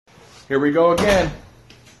Here we go again.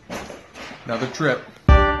 Another trip.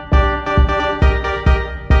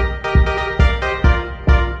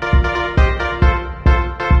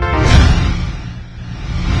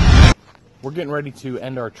 We're getting ready to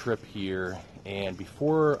end our trip here, and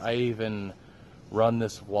before I even run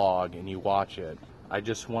this vlog and you watch it, I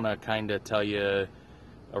just want to kind of tell you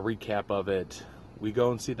a recap of it. We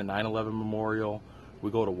go and see the 9/11 Memorial,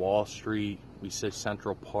 we go to Wall Street, we see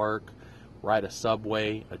Central Park, ride a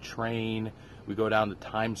subway, a train, we go down to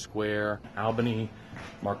Times Square, Albany,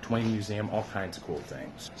 Mark Twain Museum, all kinds of cool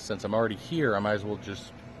things. Since I'm already here, I might as well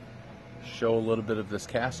just show a little bit of this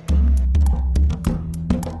castle.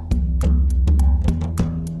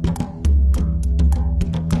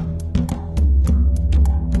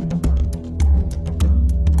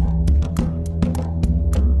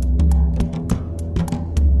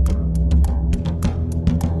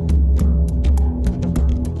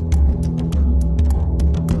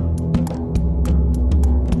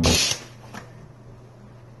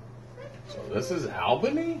 This is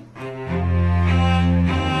Albany?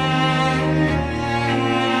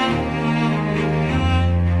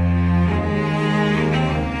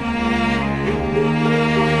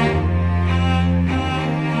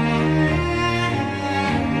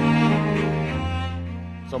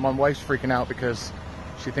 So my wife's freaking out because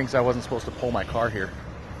she thinks I wasn't supposed to pull my car here.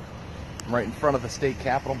 I'm right in front of the state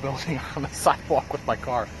capitol building on the sidewalk with my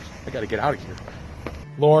car. I gotta get out of here.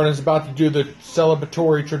 Lauren is about to do the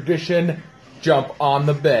celebratory tradition. Jump on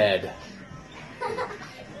the bed.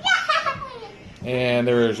 And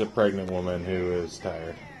there is a pregnant woman who is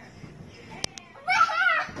tired.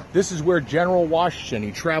 This is where General Washington,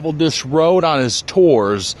 he traveled this road on his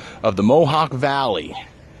tours of the Mohawk Valley.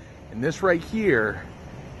 And this right here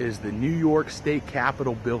is the New York State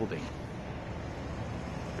Capitol building.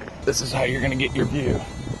 This is how you're gonna get your view.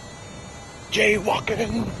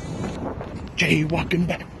 Jaywalking. Jaywalking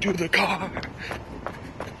back to the car.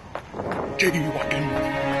 Jaywalking.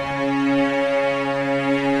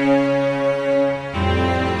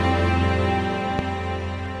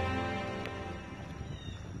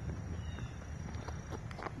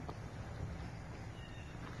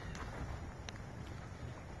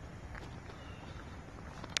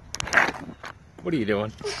 What are you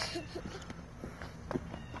doing?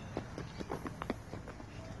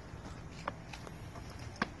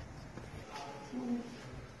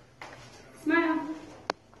 Smile.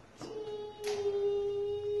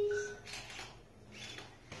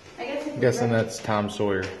 I'm guessing that's Tom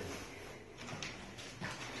Sawyer.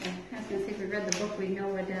 I was going to say, if we read the book, we know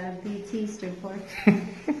what BT stood for.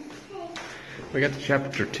 We got to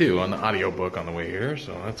chapter 2 on the audiobook on the way here,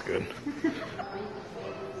 so that's good.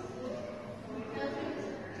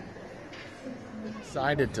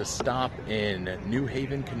 Decided to stop in New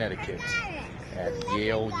Haven, Connecticut at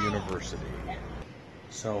Yale University.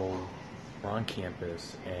 So we're on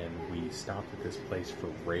campus and we stopped at this place for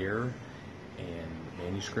rare and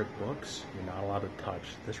manuscript books. You're not allowed to touch.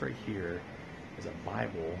 This right here is a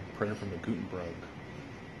Bible printed from the Gutenberg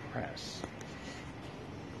press.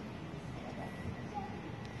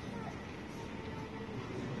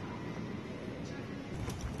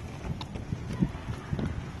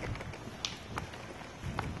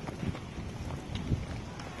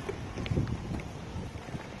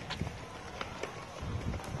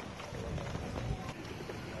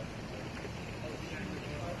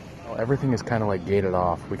 Everything is kind of like gated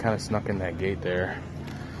off. We kind of snuck in that gate there.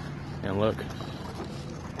 And look,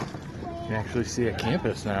 you can actually see a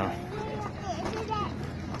campus now.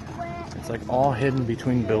 It's like all hidden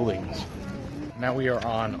between buildings. Now we are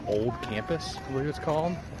on Old Campus, I believe it's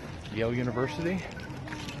called, Yale University.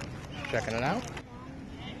 Checking it out.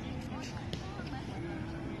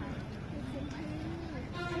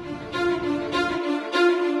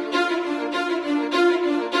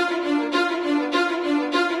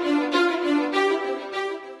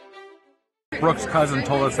 Brooke's cousin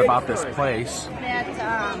told us about this place. That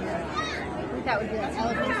would be like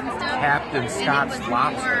elephants and stuff. Captain Scott's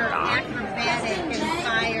Lobster Dock. Acrobatic and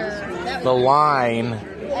fire. The line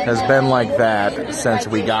has been like that since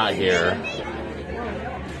we got here.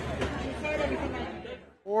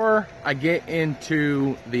 Before I get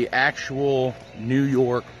into the actual New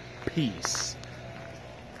York piece,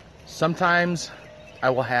 sometimes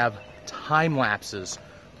I will have time lapses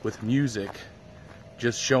with music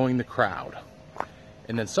just showing the crowd.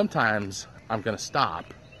 And then sometimes I'm gonna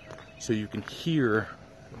stop so you can hear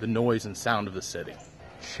the noise and sound of the city.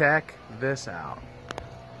 Check this out.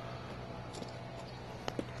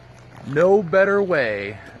 No better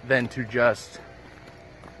way than to just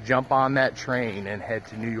jump on that train and head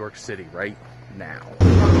to New York City right now.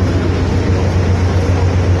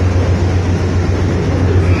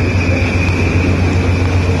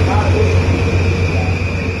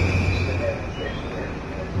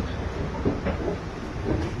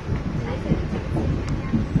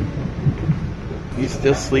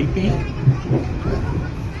 Still sleepy?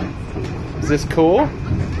 Is this cool?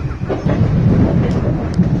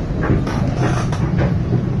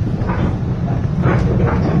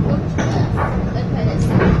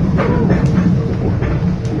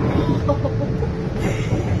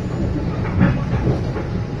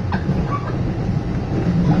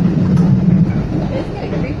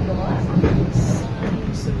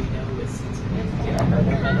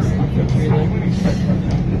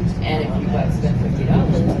 And if you guys spend $50,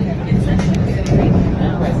 then you get essentially $5.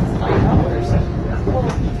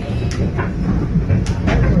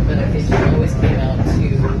 But I think it always came out to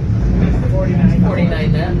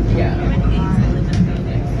 $49 then. Yeah.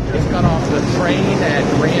 Just got off the train at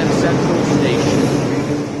Grand Central Station.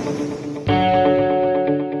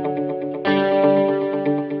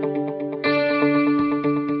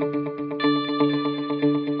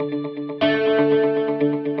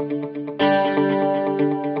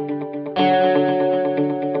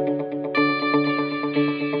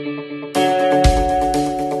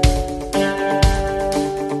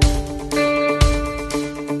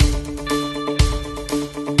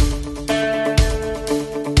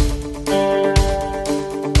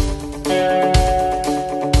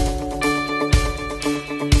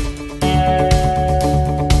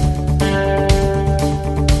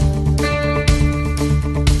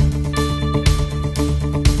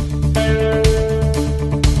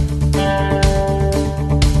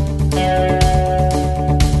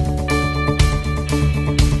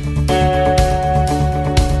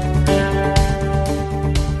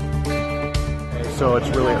 So it's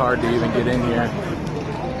really hard to even get in here.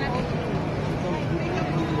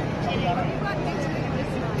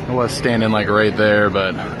 I was standing like right there,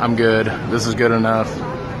 but I'm good. This is good enough.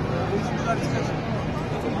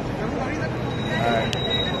 Alright.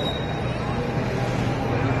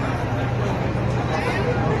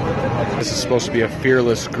 This is supposed to be a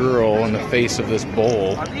fearless girl in the face of this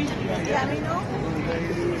bowl.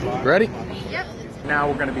 Ready? Yep. Now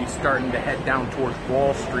we're going to be starting to head down towards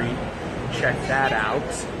Wall Street. Check that out.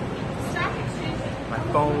 My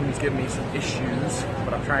phone's giving me some issues,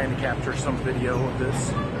 but I'm trying to capture some video of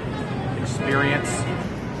this experience.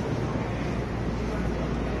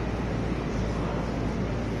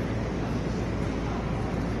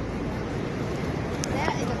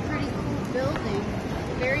 That is a pretty cool building.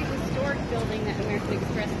 Very historic building that American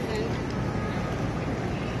Express is in.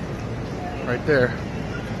 Right there.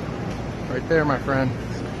 Right there, my friend.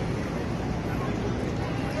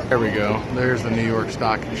 There we go. There's the New York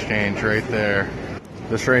Stock Exchange right there.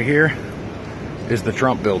 This right here is the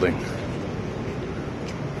Trump building.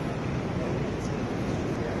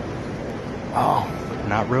 Oh,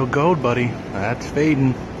 not real gold, buddy. That's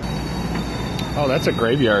fading. Oh, that's a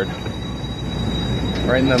graveyard.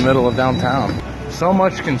 Right in the middle of downtown. So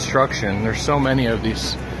much construction. There's so many of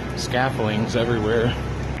these scaffoldings everywhere.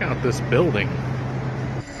 Check out this building.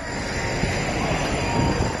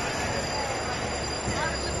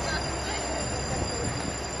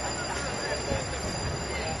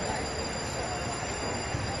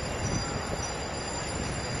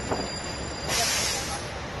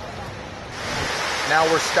 Now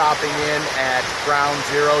we're stopping in at Ground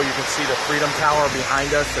Zero. You can see the Freedom Tower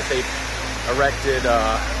behind us that they've erected.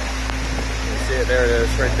 You see it, there it is,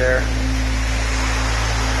 right there.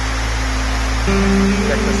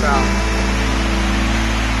 Check this out.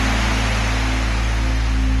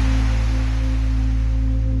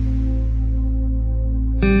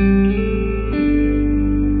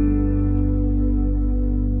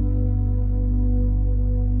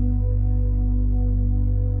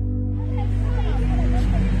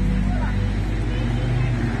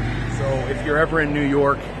 If you're ever in New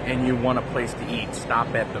York and you want a place to eat,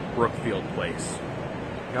 stop at the Brookfield place.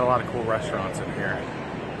 Got a lot of cool restaurants in here.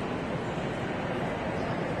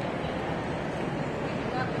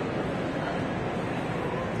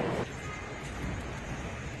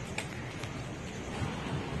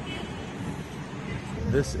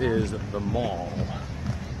 This is the mall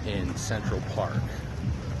in Central Park.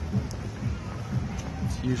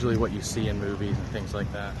 It's usually what you see in movies and things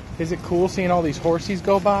like that. Is it cool seeing all these horses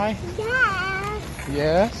go by? Yes.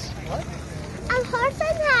 Yes? Horses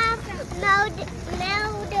have metal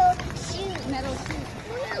shoes. Metal shoes.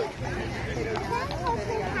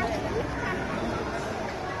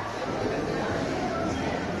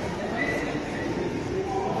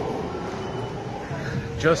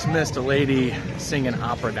 Just missed a lady singing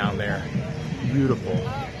opera down there. Beautiful.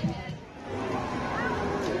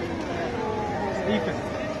 Stephen,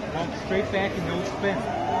 walk straight back and don't spin.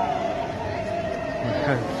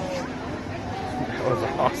 That was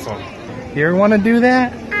awesome. You ever want to do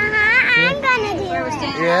that? I'm gonna do it.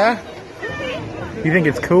 Yeah? You think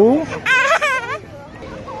it's cool?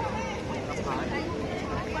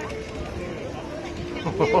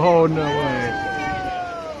 Oh, no way.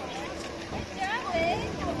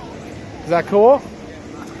 Is that cool?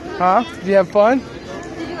 Huh? Did you have fun?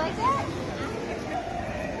 Did you like that?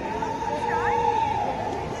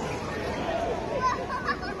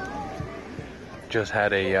 Just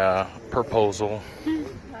had a proposal.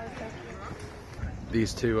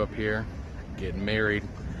 These two up here getting married,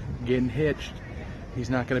 getting hitched. He's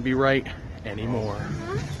not going to be right anymore.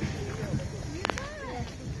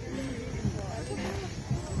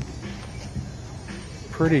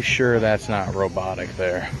 Pretty sure that's not robotic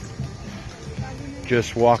there.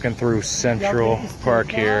 Just walking through Central Park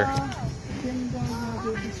here.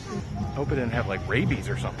 Hope it didn't have like rabies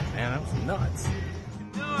or something, man. That was nuts.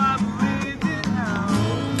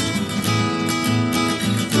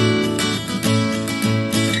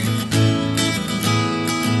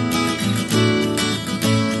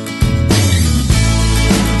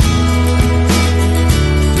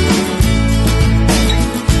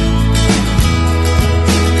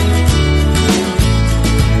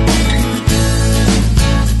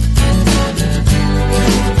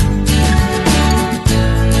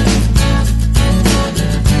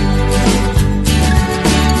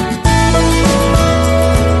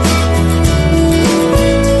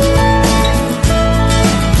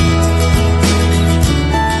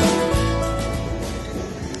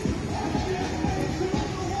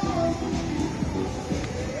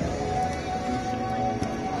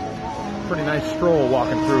 Pretty nice stroll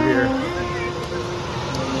walking through here,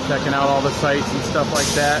 checking out all the sights and stuff like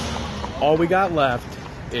that. All we got left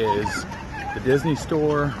is the Disney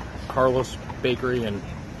store, Carlos Bakery, and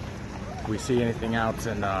if we see anything else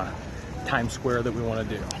in Times Square that we want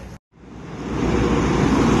to do.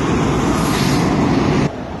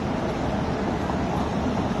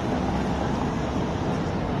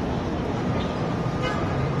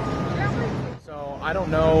 So I don't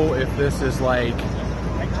know if this is like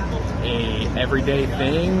a everyday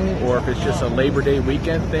thing or if it's just a Labor Day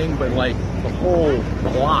weekend thing, but like the whole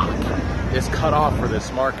block is cut off for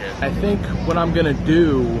this market. I think what I'm gonna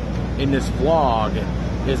do in this vlog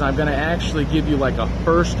is I'm gonna actually give you like a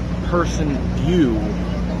first person view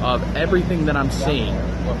of everything that I'm seeing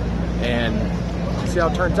and see how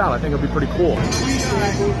it turns out. I think it'll be pretty cool.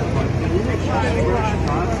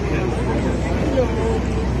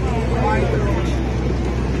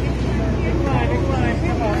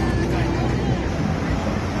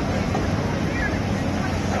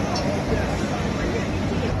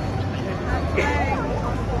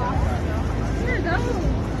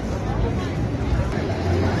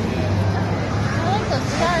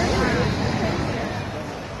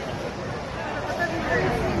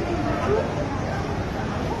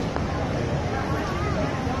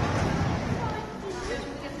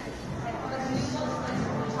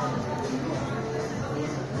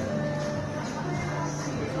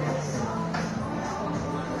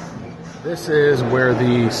 This is where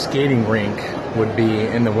the skating rink would be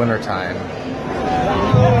in the wintertime.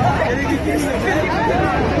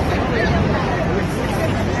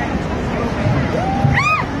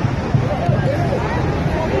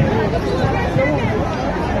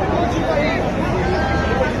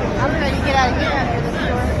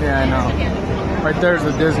 Yeah, I know. Right there's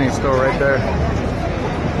the Disney store right there.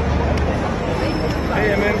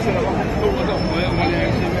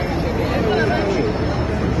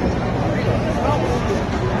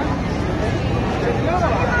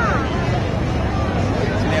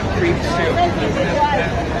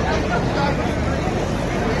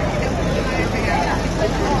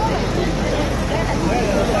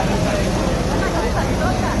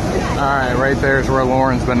 Alright, right there's where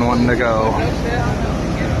Lauren's been wanting to go.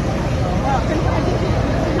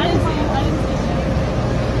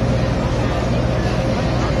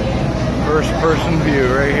 First person view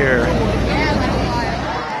right here.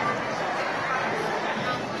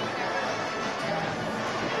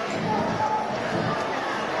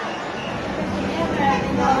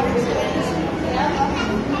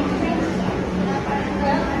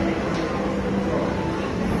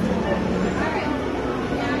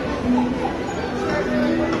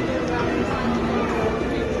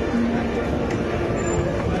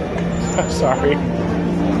 Sorry.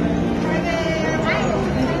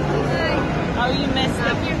 Oh, you messed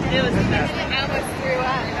up. It was messed up. I almost threw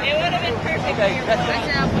up. It would have been perfect.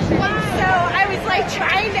 So I was like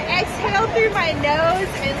trying to exhale through my nose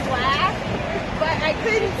and laugh, but I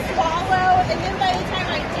couldn't swallow. And then by the time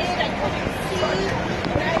I did, I couldn't see.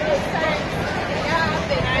 And I was starting sitting up,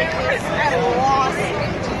 and I lost it.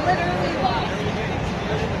 Literally lost it.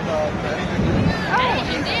 Oh,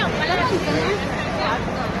 and damn,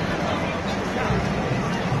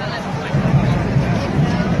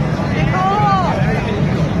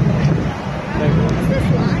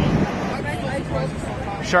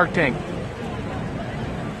 Shark Tank.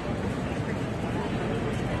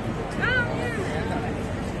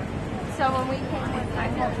 So when we came with my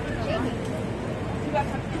Jamie,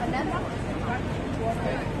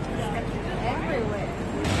 everywhere.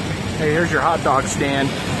 Hey, here's your hot dog stand,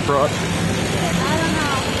 Brooke. I don't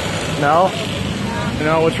know. No?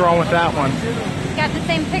 No, what's wrong with that one? It's got the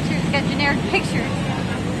same pictures. It's got generic pictures.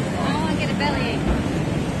 I don't want to get a bellyache.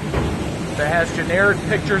 That has generic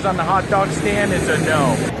pictures on the hot dog stand is a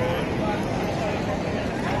no.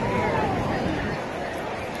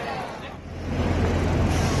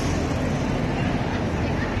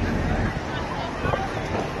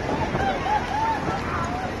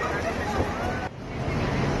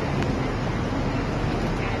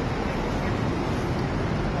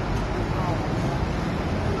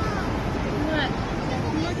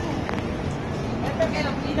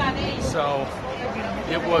 So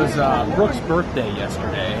it was Brooke's birthday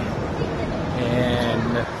yesterday,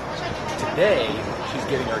 and today she's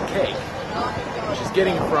getting her cake. She's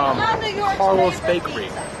getting it from Carlos Bakery.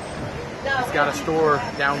 He's got a store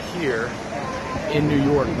down here in New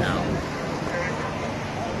York now.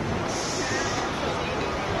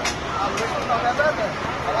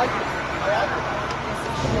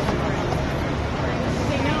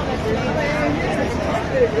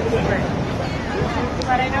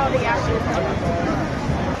 But I know the actors.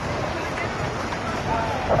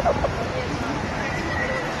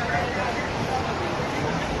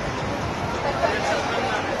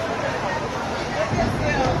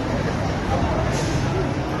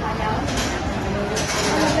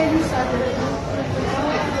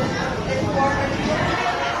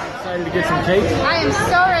 Excited to get some cake? I am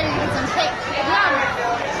so ready to get some cake.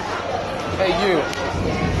 Hey you.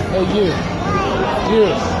 Hey you. You.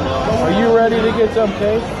 Are you ready to get some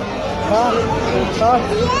cake? Huh? Huh?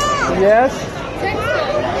 Yes?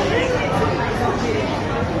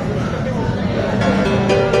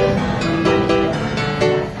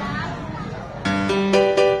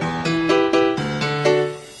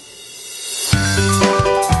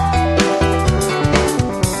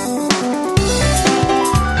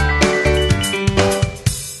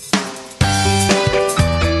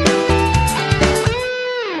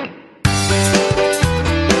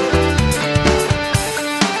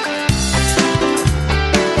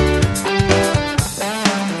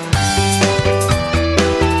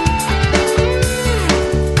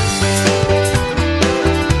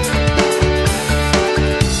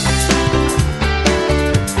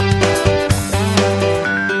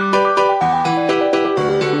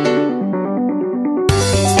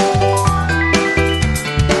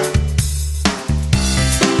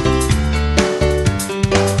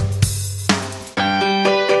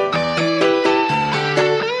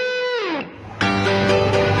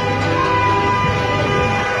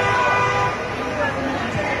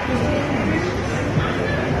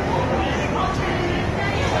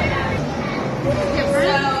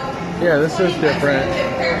 Yeah, this is different.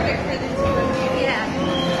 Yeah.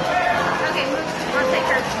 Okay, I'll take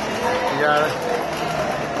her. You got it?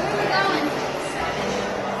 Where are we going?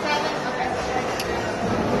 7? Okay.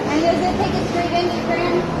 And does it take it straight into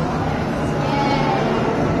Grand?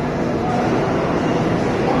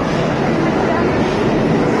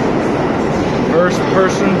 First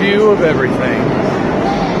person view of everything.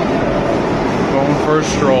 Going for a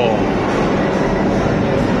stroll.